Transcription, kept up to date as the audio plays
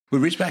We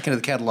reached back into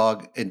the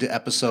catalog into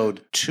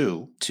episode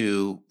 2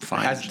 to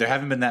find... There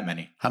haven't been that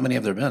many. How many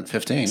have there been?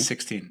 15?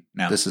 16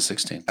 now. This is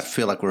 16. I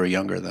feel like we were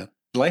younger then.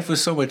 Life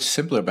was so much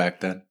simpler back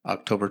then.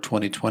 October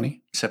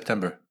 2020?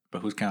 September.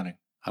 But who's counting?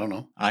 I don't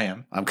know. I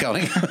am. I'm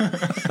counting.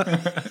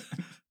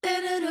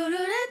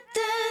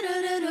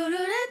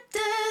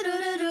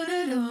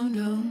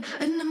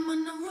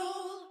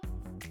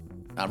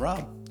 I'm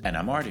Rob. And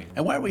I'm Artie.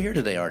 And why are we here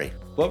today, Artie?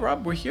 Well,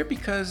 Rob, we're here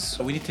because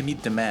we need to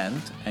meet demand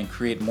and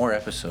create more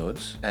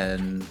episodes,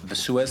 and the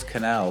Suez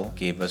Canal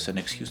gave us an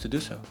excuse to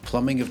do so.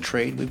 Plumbing of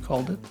trade, we've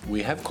called it.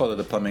 We have called it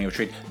the plumbing of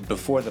trade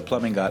before the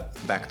plumbing got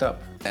backed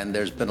up. And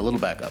there's been a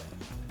little backup.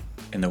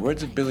 In the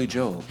words of Billy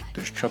Joel,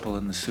 there's trouble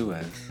in the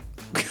Suez.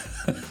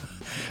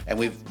 And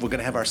we're going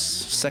to have our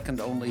second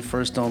only,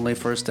 first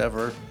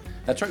ever.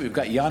 That's right, we've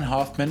got Jan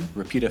Hoffman,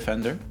 repeat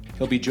offender.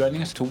 He'll be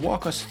joining us to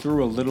walk us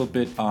through a little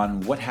bit on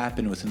what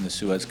happened within the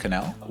Suez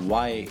Canal,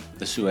 why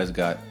the Suez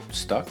got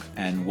stuck,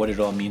 and what it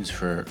all means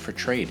for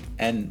trade.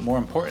 And more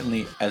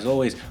importantly, as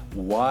always,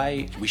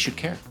 why we should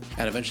care.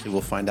 And eventually we'll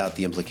find out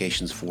the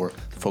implications for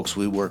the folks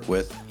we work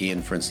with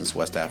in, for instance,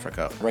 West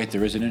Africa. Right,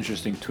 there is an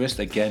interesting twist,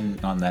 again,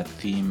 on that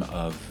theme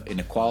of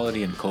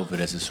inequality and COVID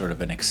as a sort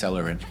of an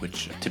accelerant,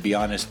 which, to be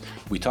honest,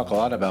 we talk a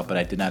lot about, but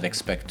I did not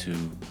expect to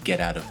get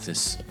out of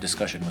this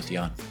discussion with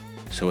Jan.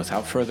 So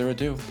without further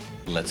ado,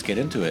 let's get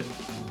into it.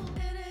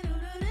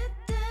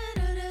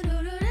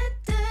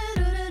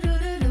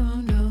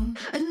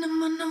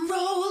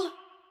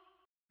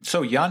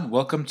 So Jan,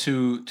 welcome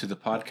to the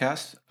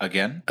podcast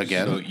again. So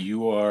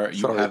you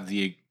have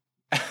the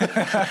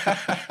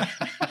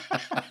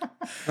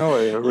Oh,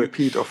 a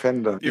repeat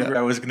offender. Yeah.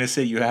 I was going to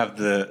say you have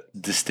the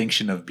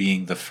distinction of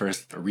being the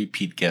first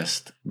repeat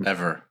guest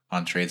ever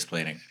on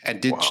Tradesplaining.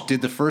 And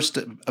did the first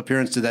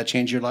appearance, did that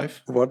change your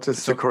life? What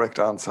is the correct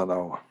answer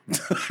now?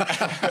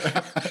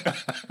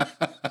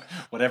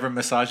 Whatever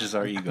massages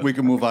our ego. We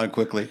can move on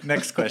quickly.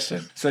 Next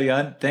question. So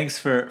Jan, thanks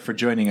for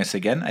joining us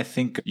again. I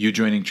think you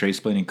joining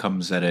Tradesplaining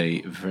comes at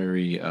a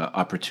very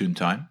opportune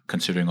time,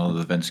 considering all the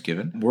events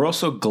given. We're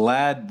also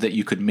glad that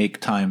you could make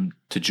time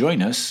to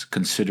join us,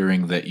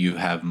 considering that you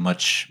have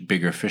much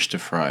bigger fish to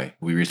fry.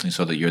 We recently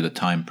saw that you're the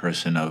time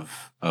person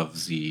of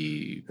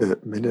the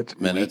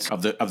minutes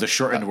of the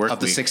shortened work of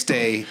the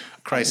 6-day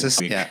crisis.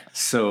 Week. Yeah.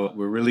 So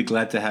we're really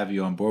glad to have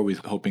you on board. We're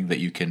hoping that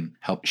you can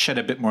help shed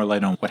a bit more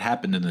light on what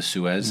happened in the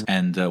Suez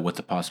and what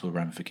the possible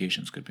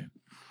ramifications could be.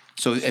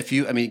 So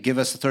give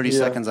us 30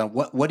 seconds on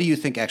what do you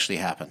think actually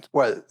happened?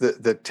 Well,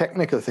 the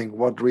technical thing,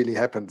 what really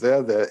happened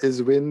there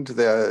is wind,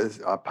 there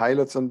are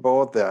pilots on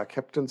board, there are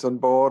captains on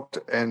board,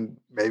 and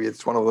maybe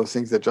it's one of those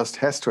things that just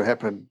has to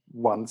happen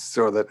once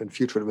so that in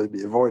future it will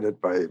be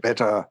avoided by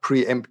better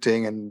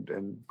preempting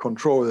and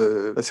control.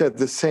 I said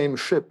the same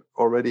ship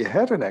already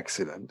had an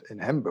accident in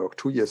Hamburg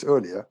 2 years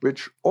earlier,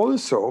 which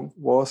also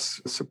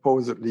was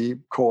supposedly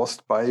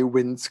caused by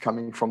winds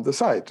coming from the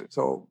side.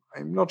 So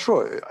I'm not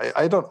sure.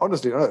 I don't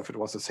honestly know if it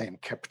was the same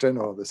captain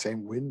or the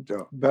same wind.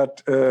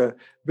 But a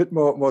bit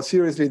more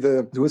seriously,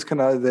 the Suez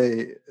Canal,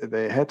 they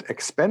had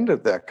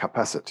expanded their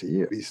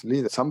capacity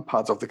recently. Some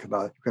parts of the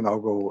canal you can now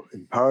go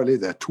in parallel.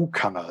 There are two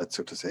canals,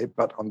 so to say.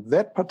 But on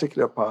that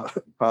particular part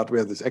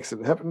where this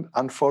accident happened,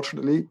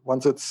 unfortunately,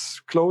 once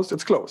it's closed,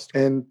 it's closed.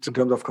 And in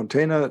terms of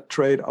container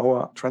trade,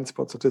 our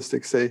transport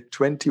statistics say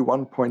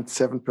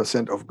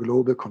 21.7% of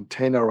global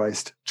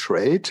containerized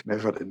trade,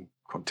 measured in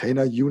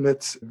container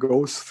units,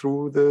 goes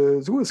through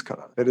the Suez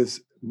Canal. That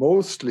is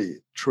mostly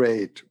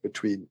trade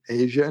between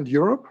Asia and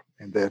Europe,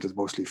 and that is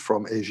mostly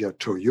from Asia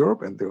to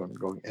Europe, and they're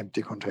going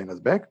empty containers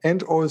back,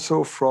 and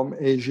also from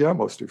Asia,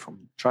 mostly from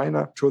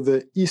China, to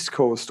the east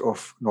coast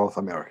of North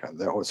America. And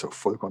they're also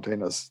full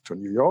containers to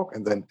New York,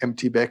 and then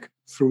empty back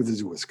through the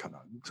Suez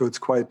Canal. So it's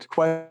quite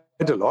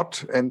a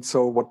lot. And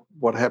so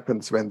what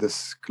happens when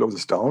this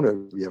closes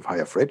down? We have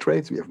higher freight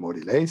rates, we have more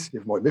delays, we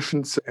have more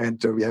emissions,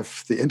 and we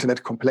have the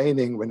internet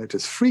complaining when it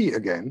is free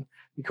again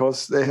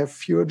because they have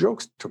fewer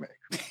jokes to make.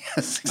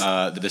 Yes,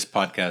 this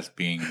podcast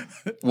being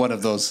one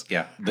of those.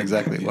 Yeah,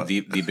 exactly.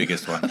 The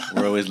biggest one.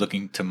 We're always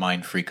looking to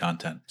mine free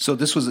content. So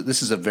this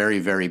is a very,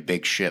 very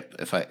big ship,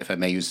 if I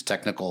may use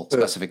technical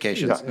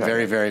specifications.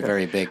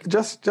 Very big.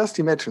 Just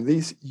imagine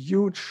these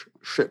huge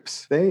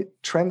ships. They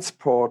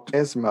transport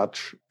as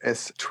much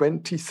as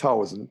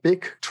 20,000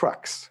 big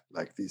trucks,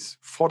 like these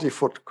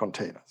 40-foot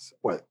containers.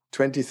 Well,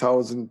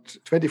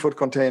 20,000 20-foot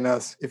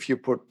containers. If you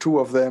put two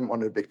of them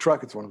on a big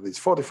truck, it's one of these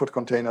 40-foot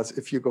containers.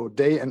 If you go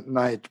day and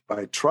night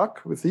by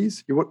truck with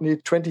these, you would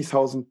need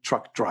 20,000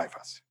 truck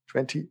drivers.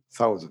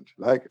 20,000,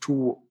 like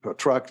two per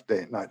truck,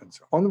 day and night, and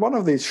so on. On one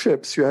of these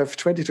ships, you have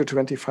 20 to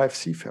 25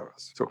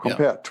 seafarers. So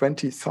compare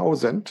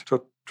 20,000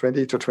 to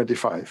 20 to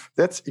 25.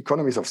 That's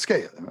economies of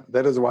scale.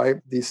 That is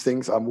why these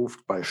things are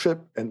moved by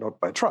ship and not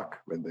by truck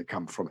when they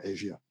come from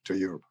Asia to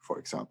Europe, for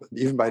example.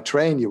 Even by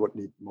train, you would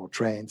need more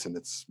trains and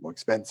it's more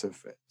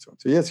expensive. So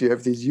yes, you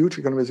have these huge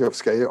economies of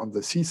scale on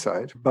the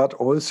seaside, but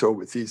also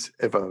with these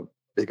ever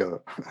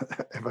bigger.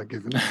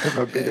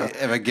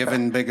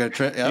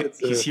 Yep.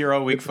 He's here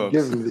all week, folks.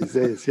 Given these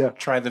days, yeah.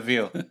 Try the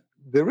veal.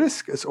 the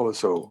risk is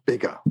also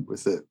bigger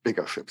with the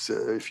bigger ships.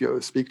 If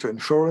you speak to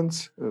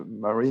insurance,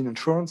 marine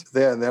insurance,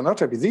 they're not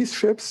happy. These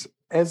ships,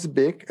 as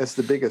big as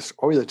the biggest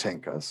oil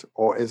tankers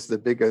or as the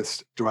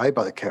biggest dry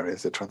bulk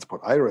carriers that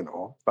transport iron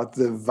ore, but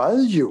the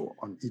value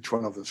on each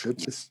one of the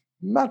ships is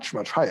much,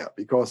 much higher,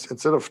 because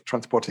instead of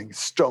transporting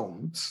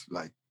stones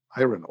like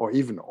iron or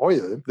even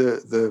oil,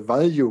 the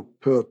value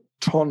per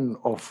ton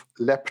of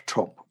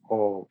laptop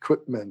or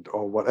equipment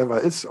or whatever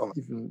is, or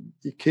even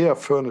IKEA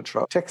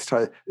furniture,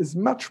 textile, is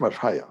much, much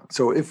higher.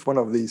 So if one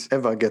of these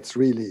ever gets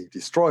really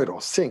destroyed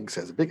or sinks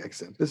as a big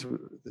accident, this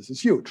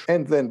is huge.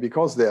 And then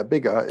because they are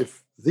bigger,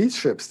 if these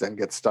ships then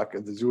get stuck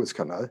in the Suez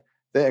Canal,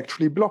 they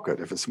actually block it.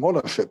 If a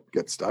smaller ship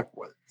gets stuck,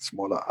 well,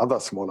 other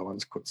smaller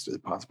ones could still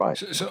pass by.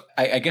 So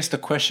I guess the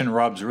question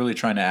Rob's really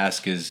trying to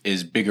ask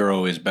is bigger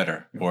always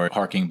better? Or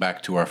harking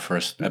back to our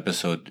first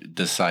episode,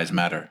 does size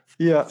matter?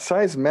 Yeah,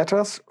 size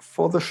matters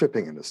for the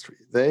shipping industry.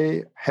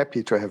 They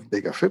happy to have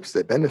bigger ships.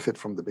 They benefit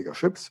from the bigger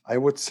ships. I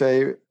would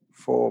say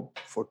for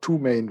two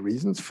main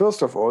reasons.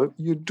 First of all,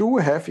 you do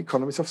have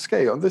economies of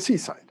scale on the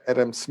seaside.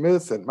 Adam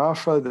Smith and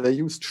Marshall, they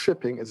used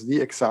shipping as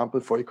the example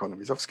for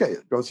economies of scale,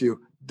 because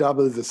you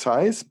double the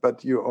size,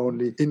 but you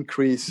only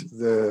increase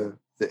the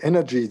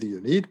energy that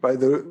you need by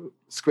the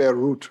square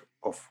root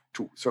of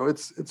 2. So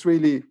it's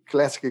really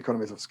classic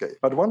economies of scale.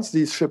 But once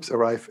these ships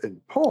arrive in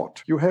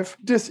port, you have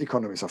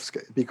diseconomies of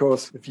scale,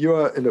 because if you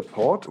are in a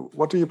port,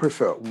 what do you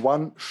prefer?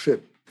 One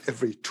ship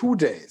every 2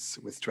 days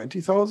with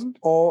 20,000,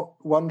 or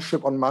one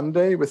ship on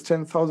Monday with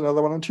 10,000,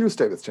 another one on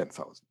Tuesday with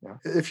 10,000. Yeah?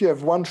 If you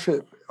have one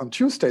ship on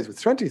Tuesdays with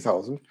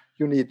 20,000,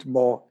 you need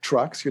more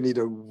trucks, you need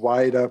a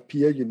wider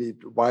pier, you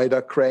need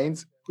wider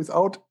cranes,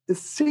 without a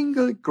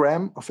single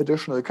gram of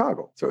additional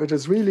cargo. So it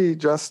is really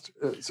just,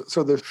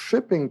 so the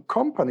shipping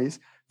companies,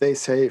 they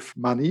save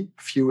money,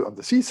 fuel on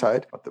the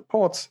seaside, but the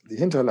ports, the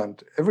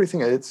hinterland,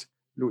 everything else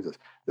loses.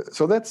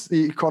 So that's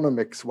the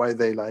economics, why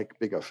they like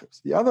bigger ships.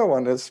 The other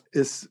one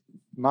is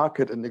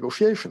market and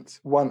negotiations.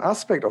 One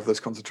aspect of this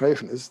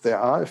concentration is there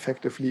are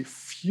effectively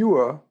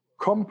fewer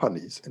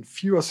companies and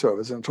fewer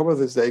services. On top of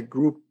this, they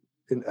group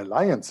in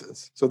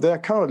alliances. So there are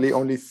currently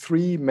only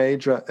 3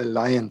 major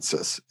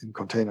alliances in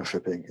container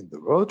shipping in the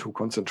world who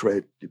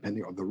concentrate,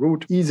 depending on the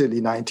route,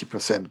 easily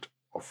 90%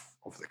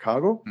 of the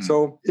cargo.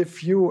 So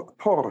if you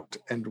port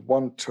and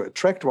want to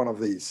attract one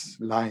of these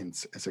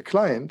lines as a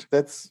client,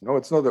 it's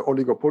not an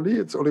oligopoly,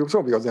 it's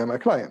oligopoly because they're my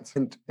clients.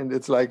 And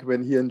it's like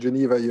when here in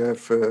Geneva you have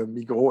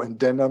Migros and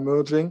Denner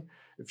merging.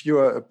 If you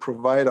are a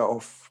provider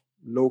of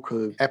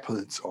local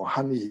apples or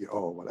honey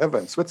or whatever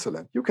in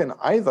Switzerland, you can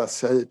either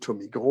sell it to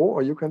Migros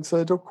or you can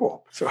sell it to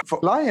Coop. So for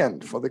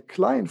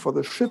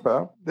the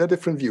shipper, there are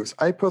different views.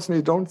 I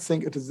personally don't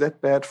think it is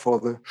that bad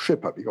for the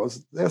shipper,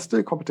 because there's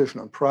still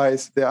competition on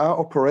price. There are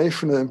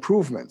operational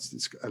improvements.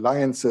 These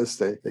alliances,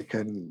 they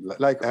can,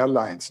 like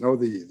airlines,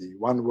 the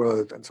One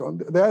World and so on.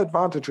 There are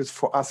advantages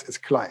for us as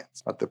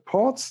clients. But the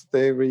ports,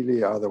 they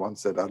really are the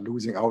ones that are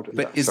losing out.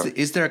 But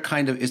is there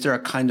a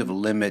kind of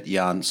limit,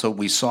 Jan? So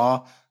we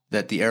saw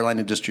that the airline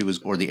industry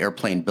or the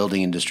airplane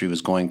building industry was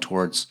going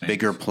towards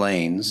bigger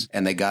planes,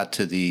 and they got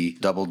to the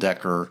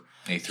double-decker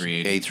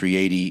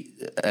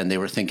A380, and they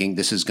were thinking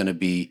this is going to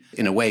be,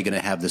 in a way, going to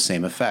have the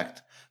same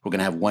effect. We're going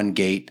to have one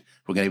gate.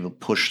 We're going to be able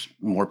to push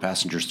more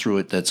passengers through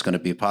it. That's going to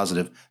be a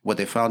positive. What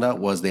they found out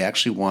was they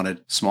actually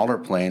wanted smaller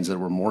planes that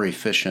were more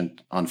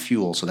efficient on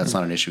fuel. So that's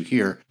not an issue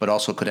here, but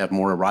also could have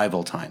more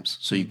arrival times.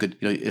 So you could,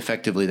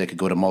 effectively, they could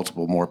go to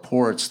multiple more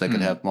ports. They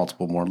could have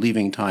multiple more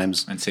leaving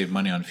times. And save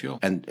money on fuel.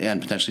 And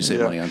potentially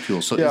save money on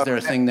fuel. So is there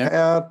a thing there?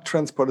 Air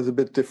transport is a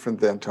bit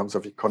different there in terms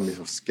of economies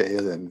of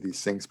scale and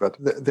these things. But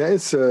there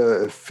is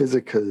a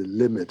physical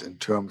limit in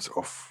terms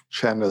of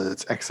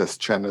channels, access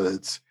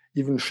channels.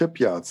 Even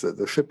shipyards,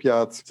 the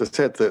shipyards, as I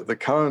said, the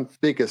current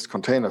biggest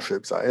container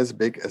ships are as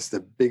big as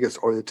the biggest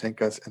oil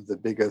tankers and the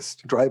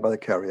biggest dry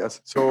bulk carriers.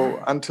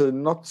 So until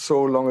not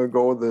so long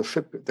ago,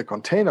 the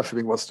container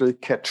shipping was still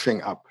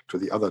catching up to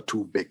the other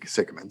 2 big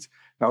segments.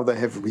 Now they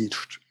have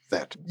reached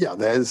that. Yeah,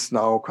 there is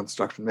now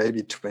construction,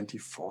 maybe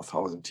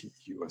 24,000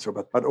 TEU or so.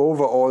 But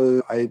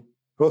overall,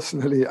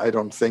 personally, I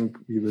don't think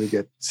we will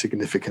get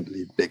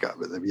significantly bigger.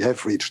 We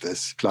have reached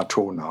this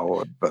plateau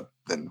now, but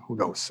then who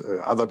knows?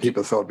 Other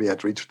people thought we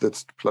had reached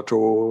this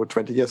plateau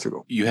 20 years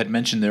ago. You had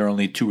mentioned there are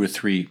only 2 or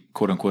 3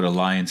 quote-unquote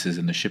alliances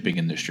in the shipping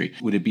industry.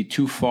 Would it be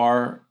too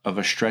far of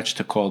a stretch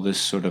to call this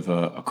sort of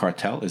a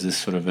cartel? Is this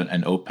sort of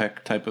an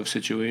OPEC type of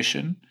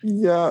situation?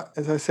 Yeah,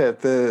 as I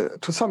said,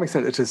 to some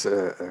extent it is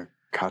a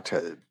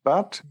cartel,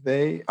 but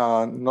they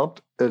are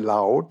not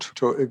allowed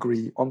to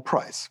agree on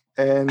price.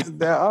 And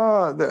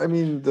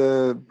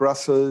the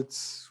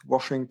Brussels,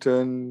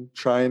 Washington,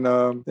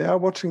 China, they are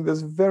watching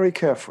this very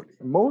carefully.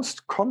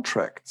 Most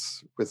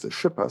contracts with the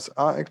shippers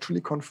are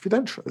actually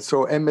confidential.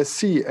 So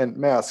MSC and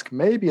Maersk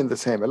may be in the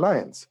same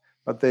alliance,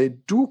 but they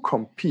do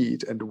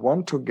compete and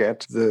want to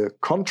get the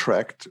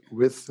contract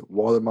with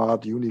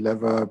Walmart,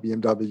 Unilever,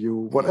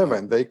 BMW, whatever,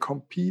 and they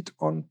compete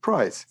on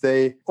price.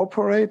 They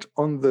operate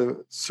on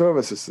the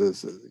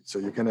services, so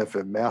you can have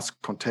a Maersk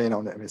container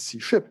on an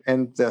MSC ship.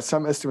 And there are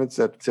some estimates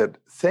that said,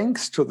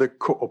 thanks to the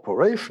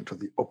cooperation, to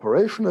the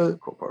operational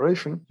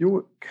cooperation,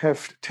 you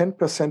have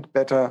 10%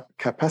 better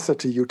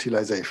capacity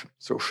utilization.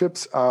 So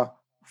ships are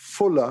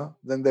fuller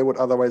than they would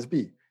otherwise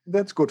be.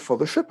 That's good for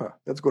the shipper.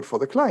 That's good for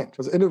the client.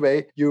 Because in a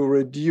way, you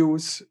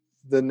reduce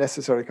the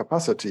necessary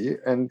capacity.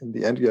 And in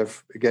the end, you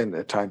have, again,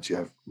 at times you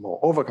have more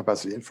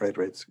overcapacity and freight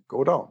rates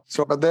go down.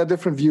 So, but there are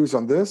different views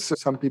on this.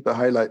 Some people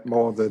highlight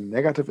more the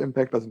negative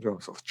impact in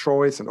terms of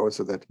choice, and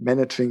also that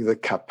managing the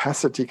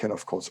capacity can,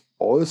 of course,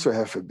 also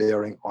have a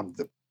bearing on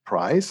the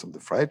price, on the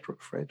freight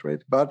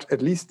rate. But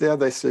at least there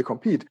they still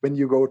compete. When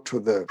you go to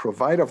the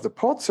provider of the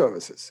port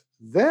services,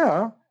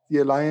 there the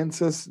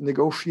alliances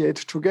negotiate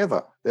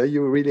together. There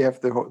you really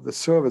have the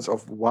service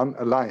of one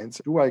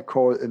alliance. Do I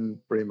call in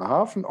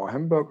Bremerhaven or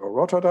Hamburg or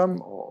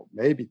Rotterdam, or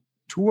maybe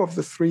two of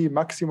the three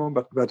maximum?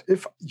 But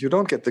if you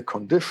don't get the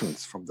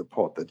conditions from the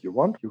port that you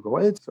want, you go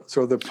elsewhere.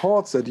 So the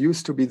ports that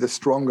used to be the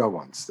stronger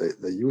ones,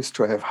 they used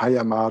to have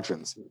higher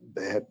margins.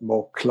 They had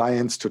more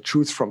clients to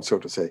choose from, so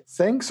to say.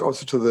 Thanks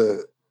also to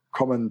the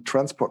common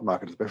transport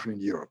market, especially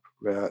in Europe,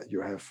 where you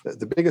have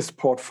the biggest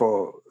port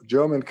for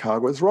German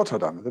cargo is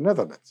Rotterdam in the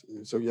Netherlands.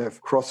 So you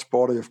have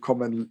cross-border, you have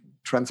common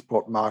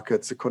transport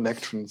markets, the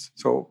connections.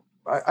 So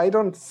I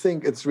don't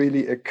think it's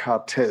really a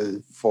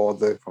cartel from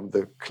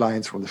the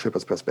clients, from the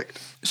shipper's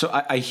perspective. So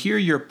I hear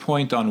your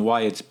point on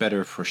why it's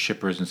better for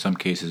shippers in some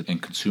cases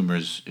and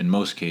consumers in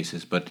most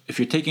cases. But if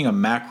you're taking a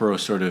macro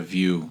sort of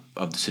view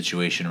of the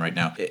situation right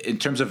now, in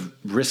terms of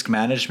risk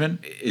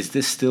management, is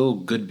this still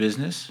good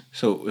business?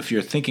 So if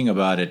you're thinking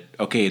about it,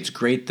 okay, it's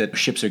great that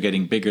ships are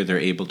getting bigger, they're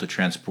able to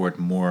transport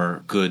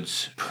more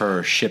goods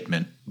per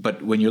shipment.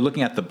 But when you're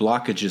looking at the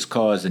blockages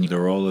caused, and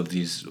there are all of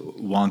these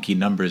wonky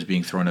numbers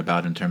being thrown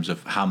about in terms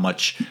of how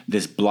much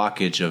this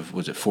blockage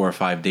of, 4 or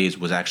 5 days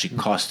was actually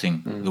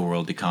costing the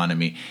world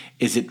economy,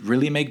 is it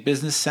really make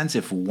business sense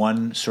if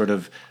one sort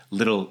of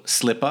little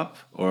slip up,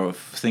 or if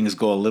things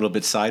go a little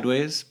bit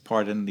sideways,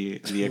 pardon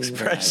the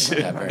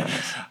expression,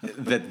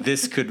 that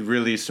this could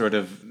really sort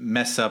of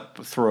mess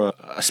up, throw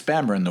a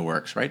spammer in the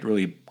works, right?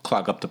 Really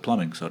clog up the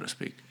plumbing, so to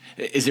speak.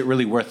 Is it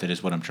really worth it,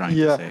 is what I'm trying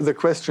to say. Yeah, the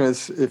question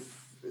is if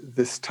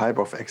this type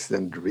of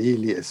accident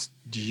really is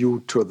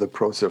due to the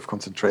process of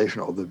concentration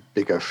of the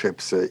bigger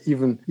ships.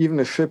 Even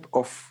a ship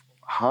of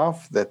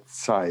half that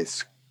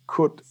size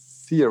could,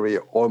 theory,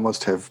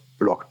 almost have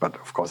blocked, but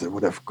of course it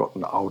would have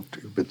gotten out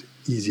a bit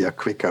easier,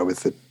 quicker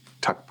with the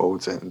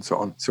tugboats and so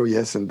on. So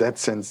yes, in that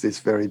sense, these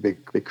very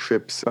big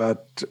ships,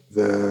 but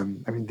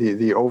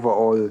the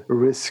overall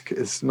risk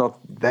is not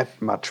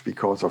that much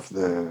because of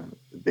the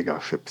bigger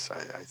ships,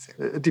 I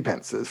think. It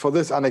depends. For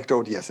this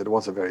anecdote, yes, it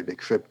was a very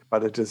big ship,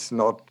 but it is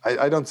not,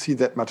 I don't see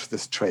that much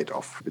this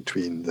trade-off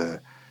between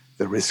the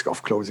risk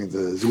of closing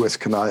the Suez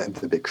Canal and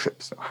the big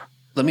ships.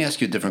 Let me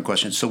ask you a different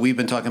question. So we've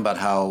been talking about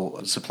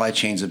how supply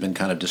chains have been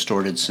kind of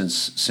distorted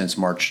since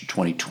March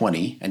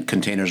 2020, and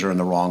containers are in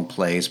the wrong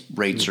place,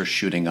 rates are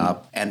shooting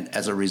up, and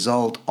as a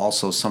result,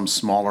 also some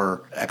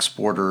smaller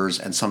exporters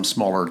and some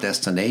smaller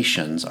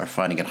destinations are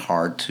finding it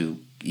hard to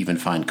even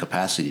find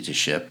capacity to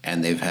ship,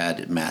 and they've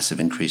had massive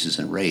increases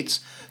in rates.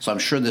 So I'm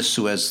sure this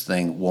Suez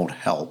thing won't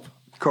help.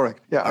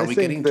 Correct. Yeah. Are we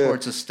getting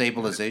towards a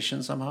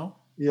stabilization somehow?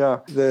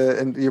 Yeah.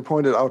 And you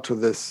pointed out to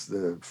this,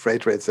 the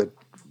freight rates that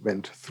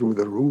went through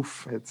the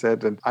roof, it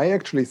said. And I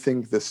actually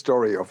think the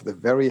story of the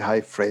very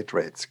high freight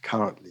rates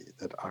currently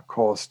that are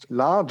caused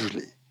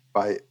largely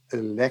by a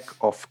lack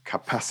of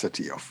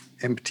capacity of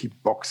empty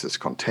boxes,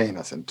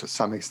 containers, and to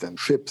some extent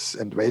ships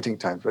and waiting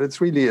times, but it's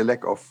really a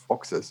lack of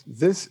boxes.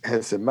 This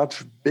has a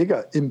much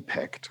bigger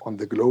impact on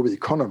the global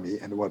economy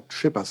and what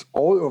shippers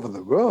all over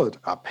the world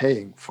are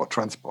paying for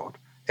transport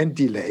and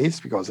delays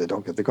because they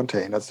don't get the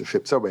containers, the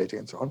ships are waiting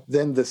and so on,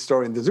 than the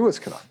story in the Suez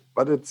Canal.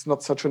 But it's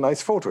not such a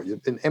nice photo.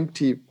 An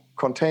empty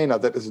container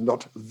that is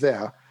not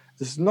there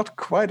is not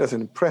quite as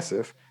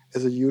impressive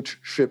as a huge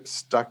ship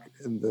stuck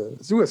in the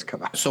Suez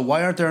Canal. So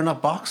why aren't there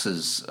enough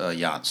boxes,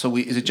 Jan? So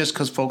is it just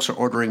because folks are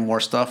ordering more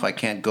stuff? I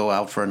can't go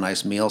out for a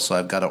nice meal, so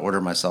I've got to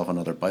order myself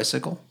another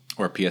bicycle?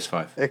 Or a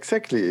PS5.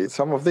 Exactly.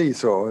 Some of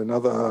these, or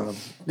another,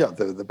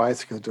 the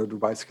bicycle, to do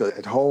bicycle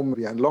at home,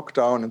 we are in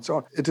lockdown and so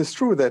on. It is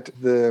true that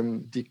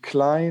the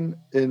decline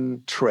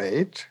in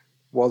trade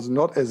was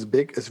not as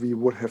big as we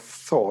would have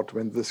thought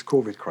when this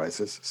COVID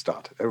crisis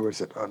started. Everybody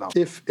said, oh no.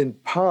 If in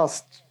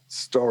past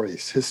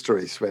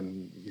histories,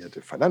 when we had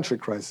a financial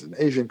crisis, an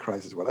Asian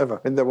crisis, whatever,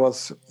 when there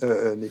was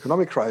an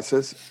economic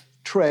crisis,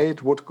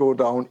 trade would go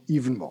down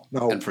even more.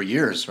 Now, and for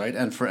years, right?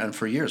 And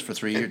for years, for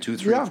 3 years, 2,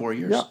 3, 4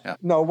 years. Yeah.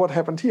 Now, what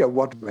happened here?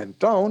 What went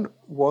down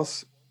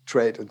was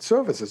trade and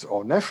services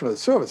or national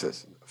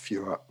services.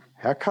 Fewer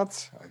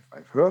haircuts,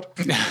 I've heard.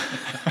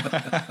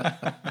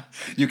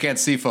 You can't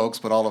see, folks,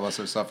 but all of us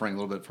are suffering a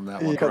little bit from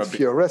that one.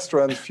 Fewer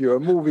restaurants, fewer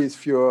movies,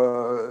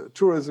 fewer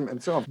tourism,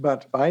 and so on.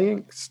 But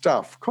buying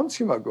stuff,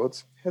 consumer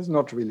goods, has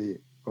not really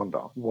gone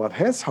down. What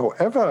has,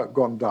 however,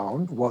 gone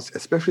down was,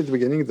 especially at the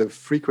beginning, the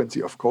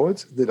frequency of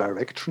calls, the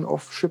direction of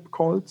ship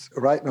calls.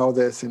 Right now,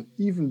 there's an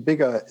even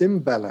bigger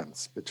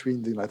imbalance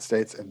between the United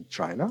States and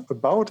China.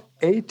 About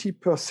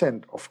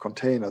 80% of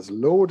containers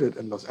loaded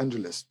in Los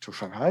Angeles to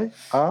Shanghai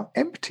are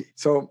empty.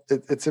 So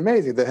it's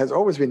amazing. There has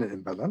always been an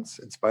imbalance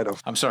in spite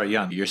of... I'm sorry,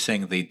 Jan, you're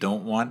saying they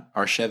don't want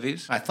our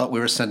Chevys? I thought we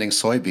were sending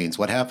soybeans.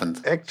 What happened?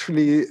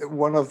 Actually,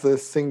 one of the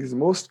things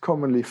most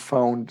commonly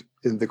found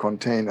in the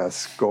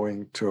containers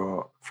going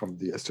from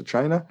the US to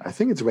China, I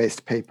think it's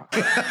waste paper.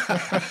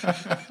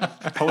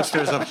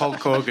 Posters of Hulk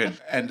Hogan.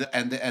 And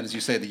as you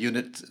say,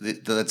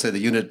 let's say the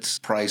unit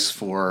price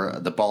for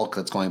the bulk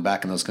that's going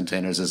back in those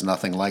containers is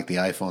nothing like the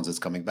iPhones that's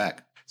coming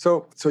back.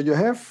 So you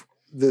have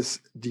this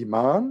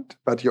demand,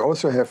 but you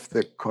also have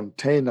the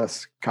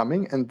containers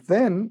coming, and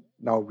then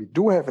now we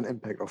do have an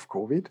impact of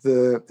COVID.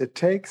 It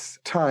takes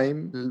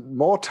time,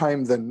 more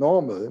time than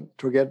normal,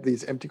 to get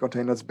these empty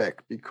containers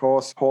back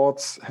because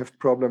ports have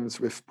problems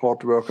with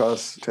port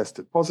workers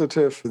tested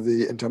positive.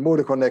 The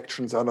intermodal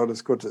connections are not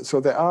as good.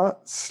 So there are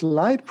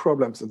slight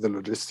problems in the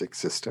logistics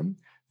system.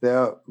 There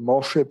are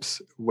more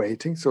ships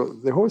waiting. So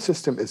the whole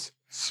system is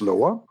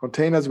slower.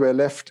 Containers were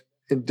left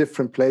in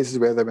different places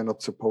where they were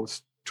not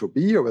supposed to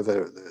be, or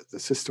whether the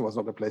system was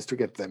not a place to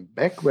get them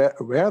back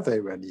where they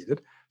were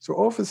needed. So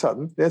all of a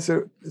sudden, there's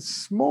a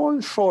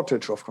small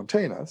shortage of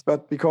containers,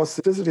 but because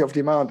the elasticity of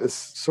demand is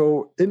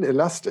so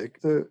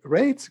inelastic, the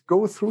rates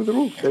go through the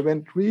roof. They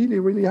went really,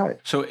 really high.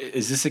 So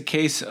is this a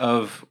case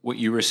of what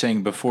you were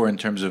saying before in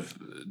terms of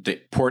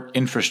the port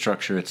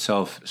infrastructure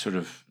itself sort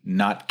of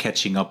not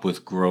catching up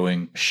with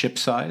growing ship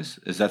size?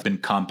 Has that been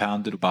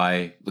compounded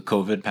by the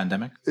COVID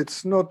pandemic?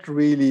 It's not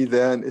really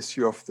then an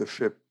issue of the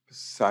ship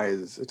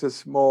size. It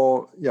is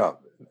more,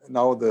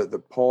 now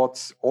the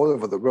ports all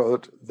over the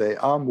world, they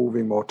are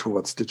moving more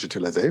towards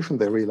digitalization.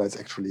 They realize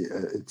actually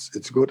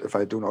it's good if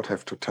I do not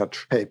have to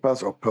touch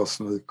papers or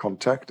personal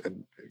contact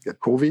and get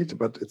COVID,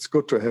 but it's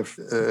good to have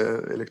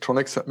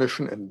electronic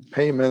submission and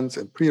payments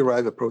and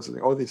pre-arrival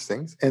processing, all these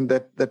things. And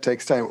that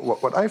takes time.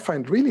 What I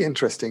find really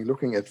interesting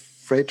looking at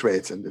freight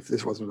rates, and if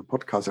this wasn't a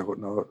podcast, I would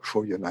now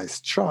show you a nice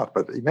chart,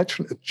 but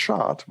imagine a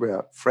chart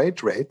where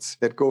freight rates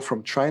that go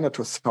from China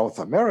to South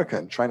America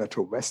and China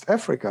to West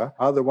Africa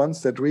are the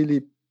ones that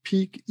really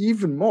peak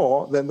even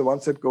more than the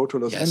ones that go to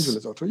Los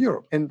Angeles or to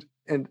Europe.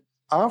 And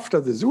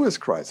after the Suez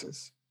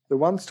crisis, the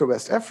ones to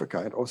West Africa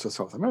and also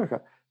South America,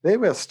 they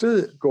were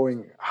still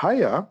going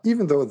higher,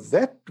 even though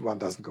that one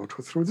doesn't go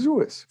through the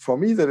Suez. For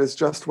me, that is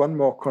just one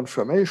more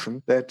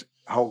confirmation that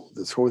how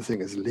this whole thing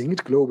is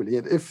linked globally.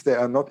 And if there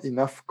are not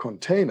enough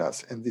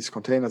containers, and these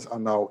containers are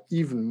now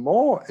even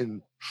more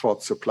in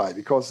short supply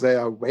because they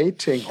are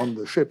waiting on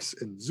the ships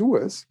in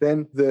Suez,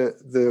 then the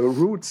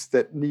routes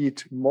that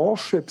need more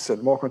ships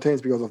and more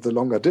containers because of the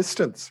longer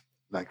distance,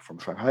 like from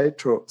Shanghai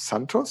to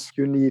Santos,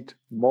 you need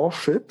more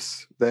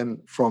ships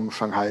than from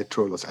Shanghai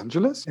to Los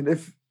Angeles. And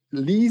if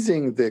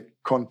leasing the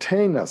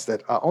containers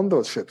that are on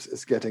those ships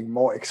is getting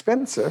more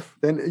expensive,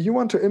 then you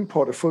want to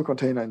import a full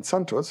container in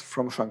Santos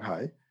from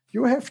Shanghai,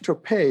 you have to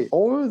pay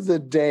all the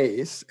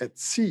days at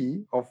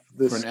sea of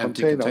this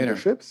container on the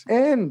ships,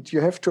 and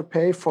you have to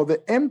pay for the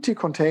empty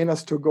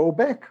containers to go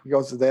back,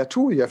 because there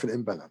too you have an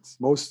imbalance.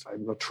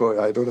 I'm not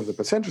sure, I don't have the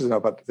percentages now,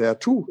 but there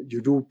too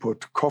you do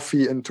put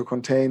coffee into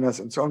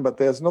containers and so on, but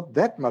there's not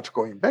that much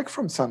going back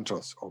from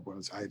Santos or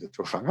Buenos Aires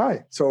to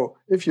Shanghai. So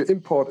if you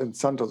import in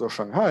Santos or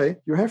Shanghai,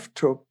 you have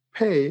to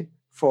pay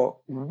for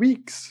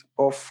weeks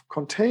of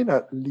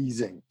container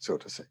leasing, so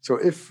to say. So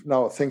if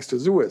now, thanks to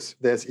Suez,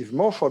 there's even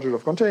more shortage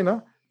of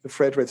container, the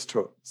freight rates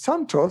to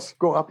Santos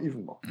go up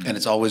even more. And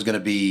it's always going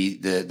to be,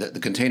 the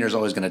container is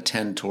always going to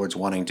tend towards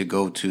wanting to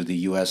go to the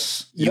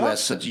US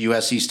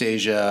East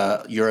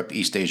Asia, Europe,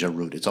 East Asia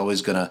route. It's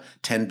always going to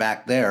tend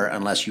back there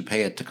unless you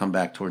pay it to come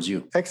back towards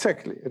you.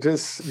 Exactly. It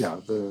is,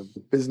 the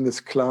business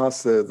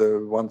class,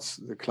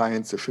 the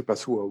clients, the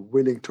shippers who are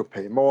willing to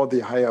pay more,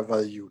 the higher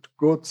valued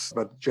goods.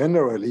 But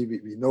generally,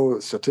 we know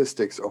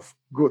statistics of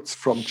goods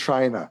from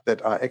China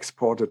that are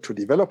exported to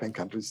developing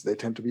countries, they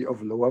tend to be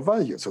of lower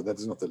value. So that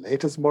is not the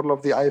latest model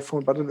of the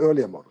iPhone, but an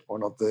earlier model, or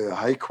not the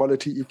high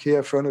quality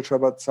IKEA furniture,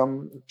 but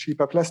some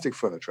cheaper plastic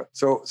furniture.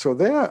 So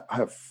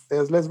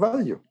there's less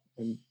value,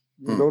 and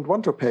you don't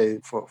want to pay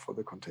for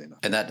the container.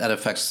 And that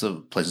affects the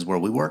places where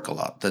we work a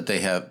lot, that they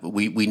have,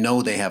 we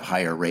know they have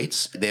higher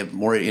rates. They have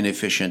more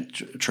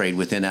inefficient trade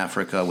within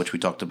Africa, which we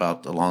talked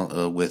about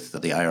along with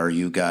the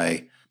IRU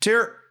guy.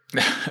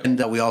 And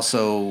we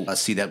also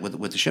see that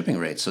with the shipping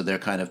rates. So they're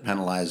kind of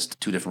penalized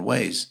two different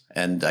ways.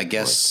 And I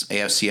guess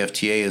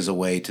AFCFTA is a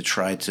way to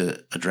try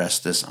to address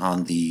this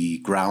on the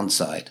ground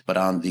side. But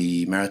on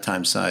the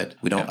maritime side,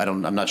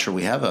 I'm not sure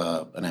we have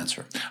an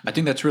answer. I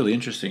think that's really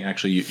interesting.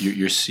 Actually,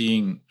 you're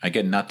seeing,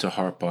 again, not to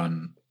harp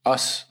on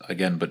us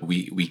again, but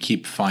we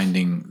keep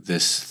finding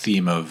this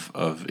theme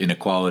of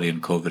inequality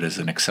and COVID as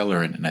an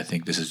accelerant. And I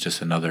think this is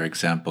just another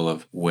example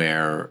of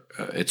where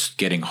it's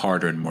getting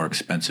harder and more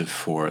expensive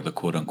for the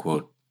quote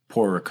unquote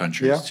poorer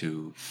countries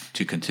to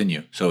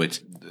continue. So it's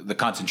the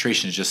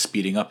concentration is just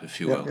speeding up, if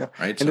you will,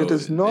 right? And so it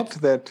is not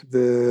that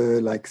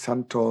like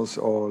Santos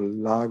or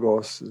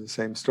Lagos, the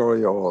same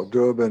story, or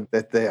Durban,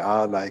 that they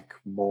are like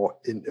more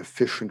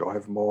inefficient or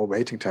have more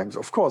waiting times.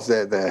 Of course,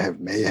 they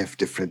may have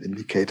different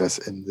indicators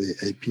in the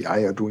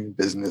API or doing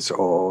business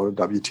or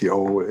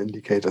WTO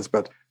indicators,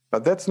 but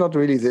that's not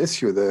really the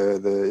issue.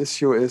 The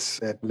issue is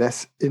that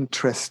less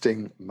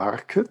interesting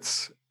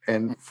markets.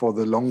 And for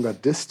the longer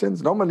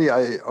distance, normally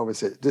I always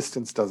say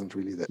distance doesn't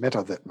really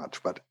matter that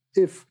much. But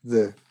if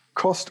the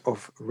cost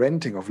of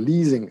renting, of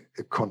leasing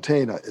a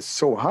container is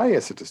so high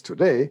as it is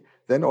today,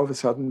 then all of a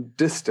sudden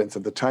distance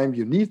and the time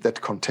you need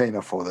that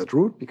container for that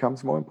route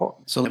becomes more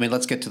important. So,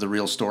 let's get to the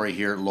real story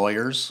here.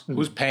 Lawyers.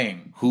 Who's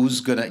paying?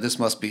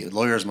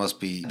 Lawyers must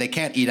be, they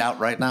can't eat out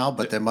right now,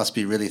 but they must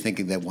be really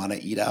thinking they want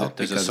to eat out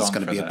because it's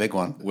going to be a big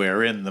one.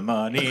 We're in the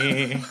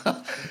money.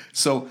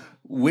 So,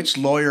 which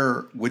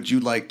lawyer would you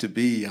like to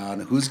be on?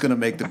 Who's going to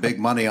make the big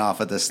money off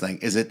of this thing?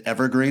 Is it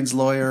Evergreen's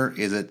lawyer?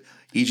 Is it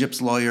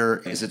Egypt's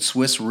lawyer? Is it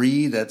Swiss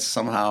Re that's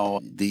somehow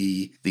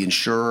the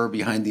insurer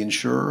behind the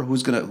insurer?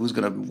 Who's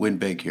gonna win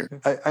big here?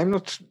 I'm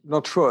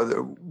not sure.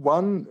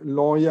 One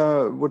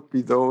lawyer would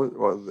be those,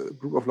 or the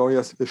group of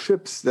lawyers, the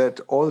ships that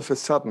all of a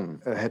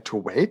sudden had to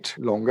wait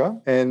longer,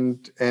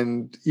 and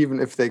even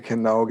if they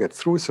can now get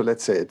through, so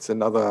let's say it's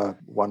another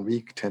 1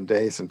 week, 10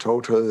 days in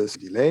total is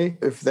delay.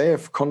 If they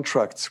have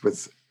contracts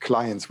with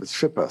clients, with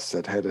shippers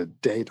that had a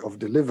date of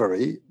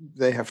delivery,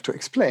 they have to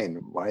explain,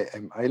 why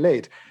am I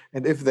late?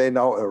 And if they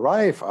now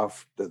arrive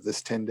after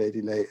this 10-day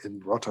delay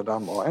in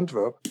Rotterdam or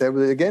Antwerp, there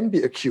will again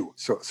be a queue.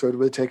 So it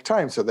will take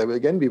time. So they will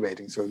again be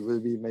waiting. So it will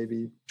be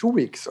maybe 2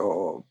 weeks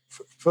or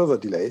further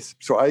delays.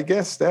 So I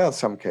guess there are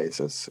some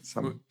cases,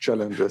 some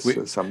challenges,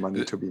 some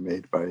money to be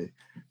made by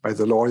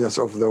the lawyers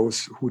of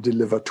those who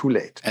deliver too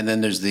late. And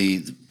then there's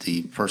the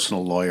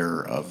personal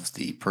lawyer of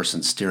the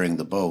person steering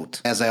the boat.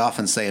 As I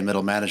often say in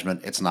middle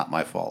management, it's not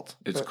my fault.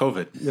 It's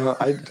COVID. Yeah,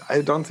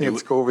 I don't think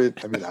it's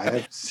COVID. I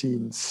have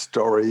seen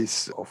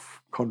stories of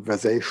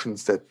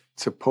conversations that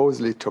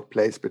supposedly took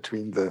place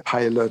between the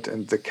pilot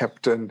and the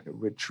captain,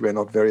 which were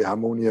not very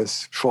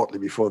harmonious shortly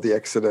before the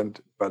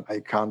accident, but I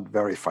can't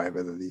verify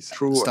whether these are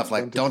true. Stuff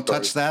like, don't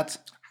touch that.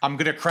 I'm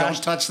going to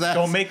crash. Don't touch that.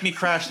 Don't make me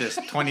crash this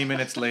 20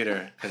 minutes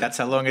later. That's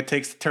how long it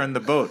takes to turn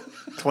the boat.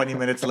 20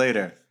 minutes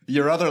later.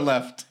 Your other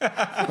left.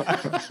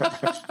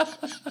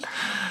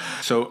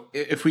 So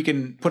if we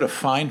can put a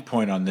fine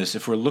point on this,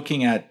 if we're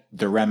looking at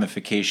the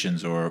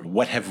ramifications or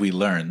what have we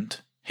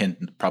learned,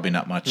 hint, probably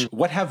not much.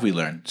 What have we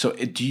learned? So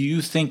do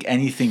you think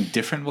anything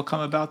different will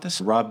come about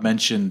this? Rob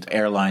mentioned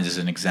airlines as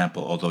an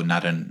example, although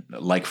not a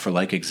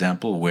like-for-like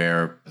example,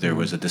 where there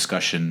was a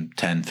discussion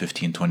 10,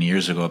 15, 20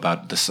 years ago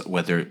about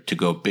whether to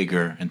go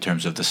bigger in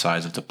terms of the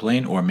size of the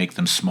plane or make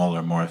them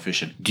smaller, more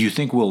efficient. Do you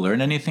think we'll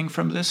learn anything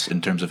from this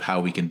in terms of how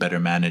we can better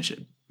manage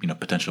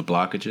potential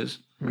blockages?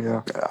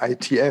 Yeah,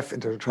 ITF,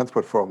 International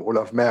Transport Forum,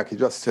 Olaf Merck, he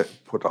just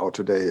put out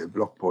today a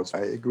blog post. I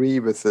agree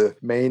with the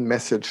main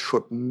message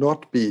should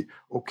not be,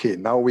 okay,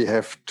 now we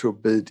have to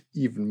build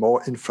even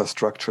more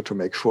infrastructure to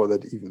make sure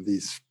that even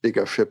these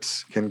bigger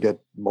ships can get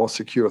more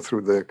secure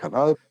through the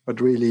canal,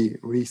 but really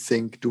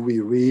rethink, do we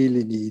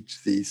really need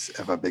these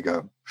ever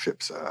bigger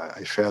ships?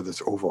 I share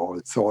this overall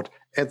thought.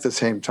 At the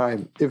same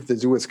time, if the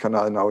Suez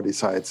Canal now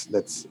decides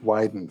let's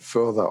widen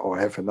further or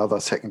have another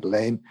second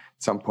lane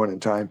at some point in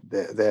time,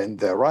 they're in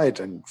their right.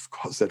 And of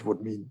course, that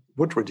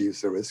would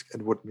reduce the risk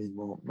and would mean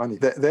more money.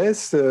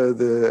 There's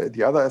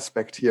the other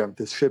aspect here.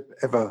 This ship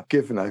Ever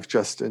Given, I've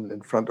just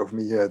in front of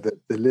me here,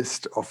 the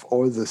list of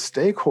all the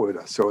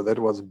stakeholders. So that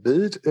was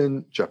built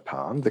in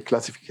Japan. The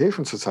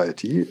classification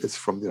society is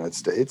from the United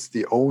States.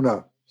 The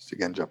owner is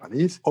again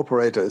Japanese.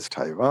 Operator is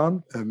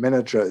Taiwan.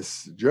 Manager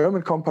is a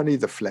German company.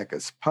 The flag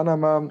is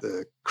Panama.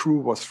 The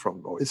crew is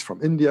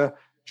from India.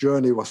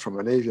 Journey was from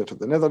Malaysia to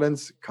the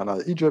Netherlands.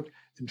 Canal Egypt.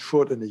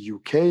 Insured in the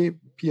UK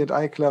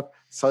P&I club.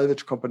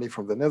 Salvage company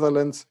from the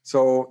Netherlands.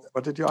 So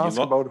what did you ask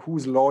about?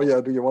 Whose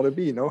lawyer do you want to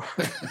be? No?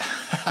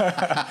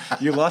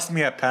 You lost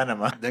me at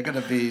Panama. They're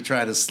going to be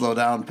trying to slow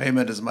down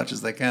payment as much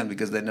as they can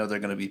because they know they're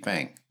going to be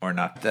paying. Or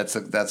not.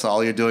 That's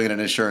all you're doing in an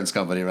insurance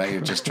company, right?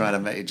 You're just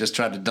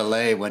trying to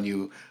delay when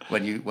you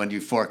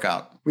fork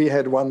out. We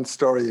had one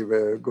story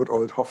where good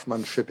old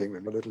Hoffman Shipping, a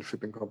little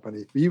shipping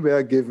company, we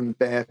were given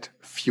bad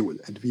fuel,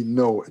 and we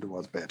know it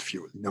was bad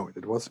fuel. We know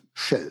it was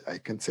Shell. I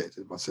can say it.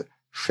 It was a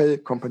Shell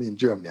company in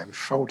Germany. I'm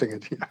shouting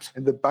it here.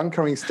 And the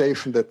bunkering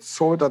station that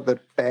sold out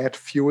that bad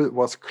fuel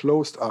was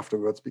closed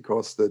afterwards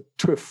because the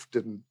TÜV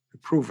didn't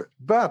approve it.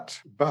 But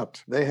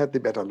they had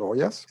the better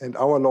lawyers. And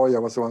our lawyer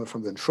was the one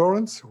from the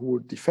insurance who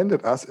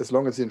defended us as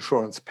long as the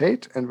insurance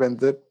paid. And when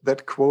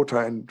that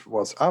quota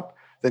was up,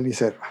 then he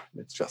said,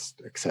 let's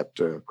just accept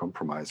a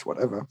compromise,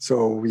 whatever.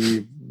 So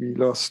we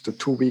lost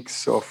 2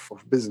 weeks of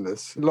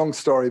business. Long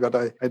story, but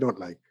I don't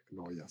like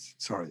lawyers.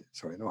 Sorry.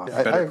 No,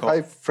 I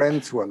have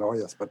friends who are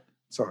lawyers, but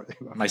sorry.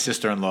 My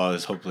sister-in-law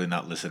is hopefully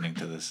not listening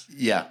to this.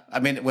 Yeah. I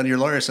mean, when your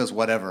lawyer says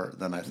whatever,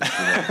 then I think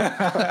you're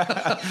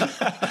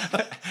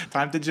right.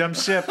 Time to jump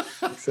ship.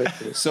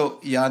 Exactly. So,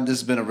 Jan, this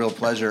has been a real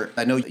pleasure.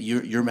 I know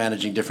you're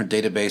managing different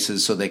databases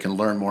so they can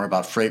learn more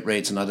about freight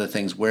rates and other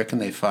things. Where can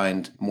they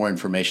find more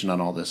information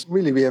on all this?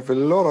 Really, we have a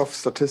lot of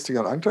statistics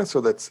on UNCTAD,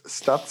 so that's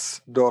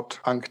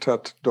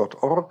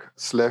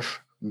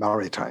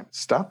stats.unctad.org/maritime.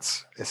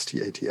 Stats,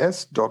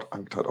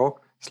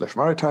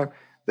 stats.unctad.org/maritime.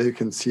 There you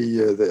can see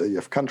you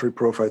have country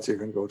profiles. You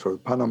can go to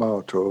Panama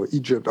or to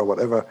Egypt or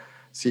whatever,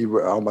 see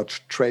how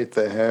much trade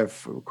they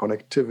have,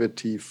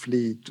 connectivity,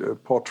 fleet,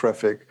 port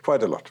traffic,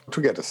 quite a lot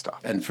to get a start.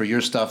 And for your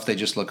stuff, they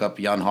just look up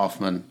Jan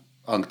Hoffman,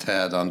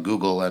 UNCTAD on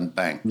Google and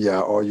bang. Yeah,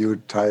 or you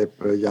type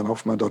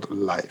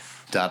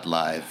janhoffman.live.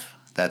 .live.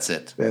 That's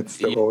it. That's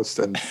the post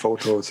and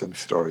photos and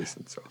stories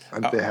and so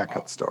on. And the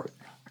haircut story.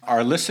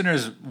 Our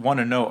listeners want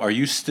to know, are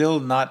you still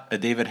not a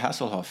David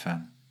Hasselhoff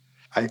fan?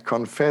 I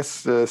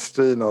confess,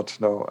 still not.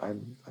 No,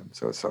 I'm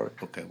so sorry.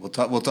 Okay, we'll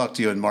talk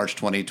to you in March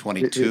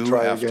 2022 You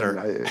try after.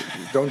 again.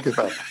 Don't give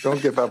up.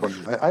 Don't give up on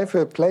me. I have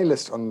a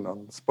playlist on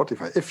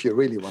Spotify if you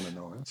really want to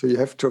know. So you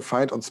have to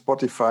find on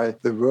Spotify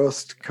the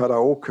worst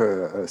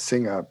karaoke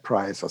singer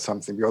prize or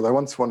something, because I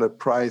once won a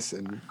prize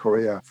in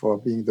Korea for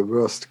being the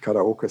worst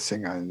karaoke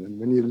singer. And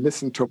when you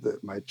listen to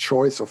my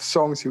choice of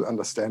songs, you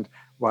understand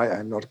why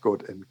I'm not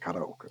good in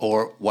karaoke.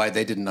 Or why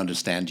they didn't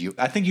understand you.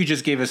 I think you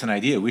just gave us an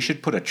idea. We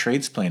should put a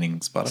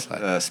tradesplaining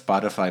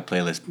Spotify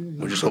playlist.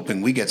 We're just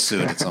hoping we get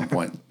sued at some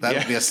point. That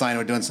would be a sign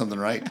we're doing something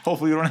right.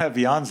 Hopefully we don't have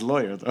Jan's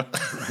lawyer, though.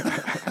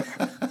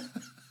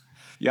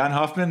 Jan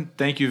Hoffman,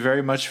 thank you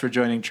very much for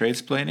joining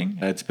Tradesplaining.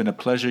 It's been a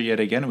pleasure yet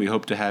again. We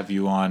hope to have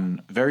you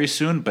on very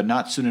soon, but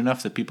not soon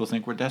enough that people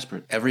think we're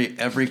desperate.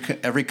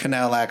 Every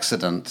canal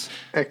accident.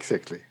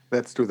 Exactly.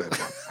 Let's do that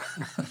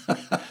one.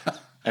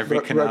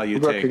 Every canal you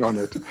take. Working on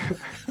it.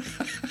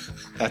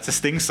 That's a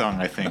Sting song,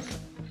 I think.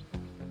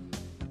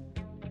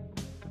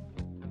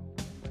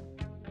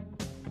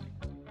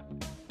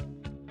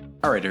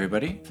 All right,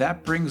 everybody.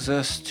 That brings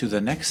us to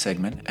the next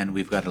segment, and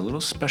we've got a little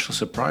special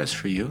surprise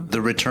for you.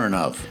 The return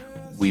of.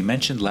 We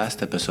mentioned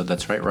last episode,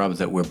 that's right, Rob,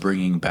 that we're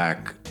bringing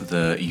back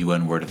the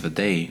UN word of the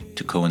day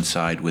to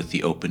coincide with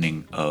the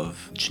opening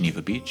of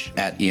Geneva Beach.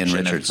 At Ian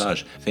Richards.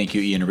 Plage. Thank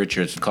you, Ian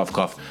Richards. Cough,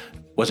 cough.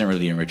 Wasn't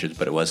really Ian Richards,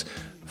 but it was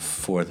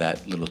for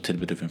that little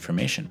tidbit of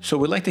information. So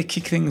we'd like to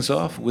kick things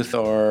off with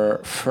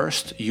our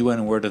first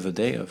UN word of the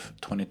day of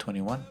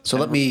 2021. So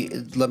let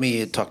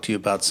me talk to you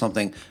about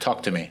something.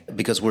 Talk to me.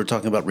 Because we're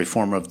talking about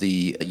reform of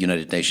the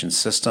United Nations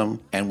system,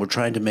 and we're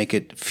trying to make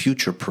it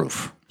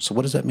future-proof. So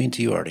what does that mean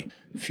to you, Artie?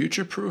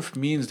 Future-proof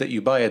means that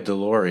you buy a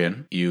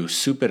DeLorean, you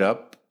soup it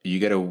up, you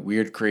get a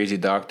weird, crazy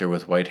doctor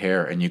with white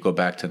hair, and you go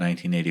back to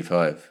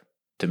 1985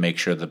 to make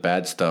sure the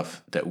bad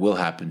stuff that will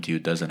happen to you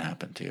doesn't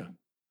happen to you.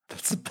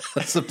 That's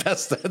the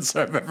best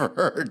answer I've ever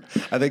heard.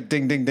 I think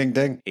ding, ding, ding,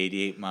 ding.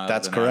 88 miles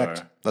That's an correct.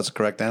 hour. That's a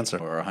correct answer.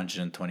 Or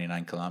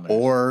 129 kilometers.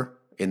 Or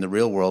in the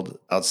real world,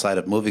 outside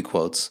of movie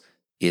quotes,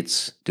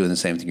 it's doing the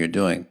same thing you're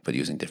doing, but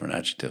using different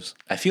adjectives.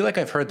 I feel like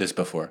I've heard this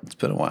before. It's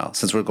been a while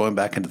since we're going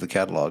back into the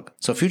catalog.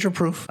 So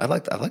future-proof, I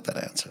like that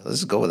answer. Let's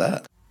just go with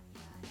that.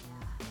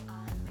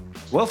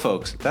 Well,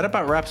 folks, that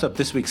about wraps up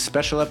this week's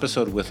special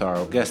episode with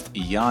our guest,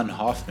 Jan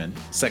Hoffman.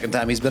 Second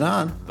time he's been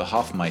on. The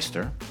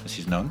Hoffmeister, as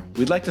he's known.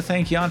 We'd like to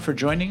thank Jan for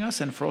joining us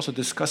and for also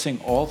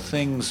discussing all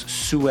things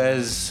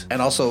Suez.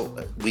 And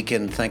also, we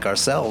can thank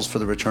ourselves for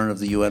the return of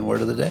the UN word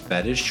of the day.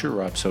 That is true,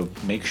 Rob. So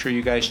make sure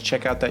you guys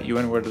check out that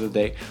UN word of the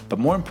day. But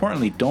more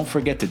importantly, don't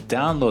forget to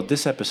download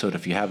this episode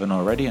if you haven't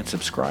already and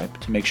subscribe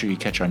to make sure you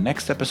catch our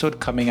next episode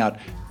coming out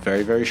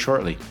very, very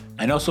shortly.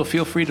 And also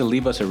feel free to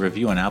leave us a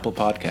review on Apple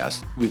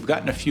Podcasts. We've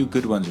gotten a few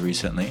good ones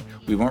recently.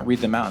 We won't read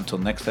them out until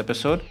next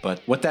episode, but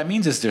what that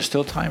means is there's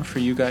still time for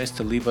you guys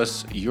to leave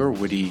us your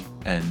witty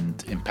and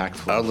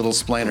impactful... Our little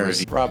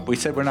splainers. Rob, we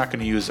said we're not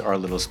going to use our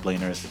little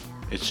splainers.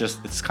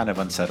 It's kind of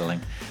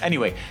unsettling.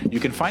 Anyway, you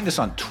can find us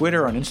on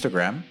Twitter, on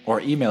Instagram,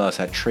 or email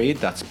us at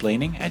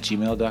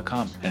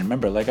trade.splaining@gmail.com. And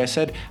remember, like I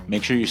said,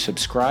 make sure you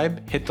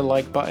subscribe, hit the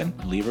like button,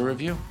 leave a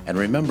review. And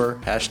remember,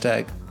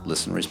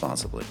 #listen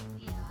responsibly.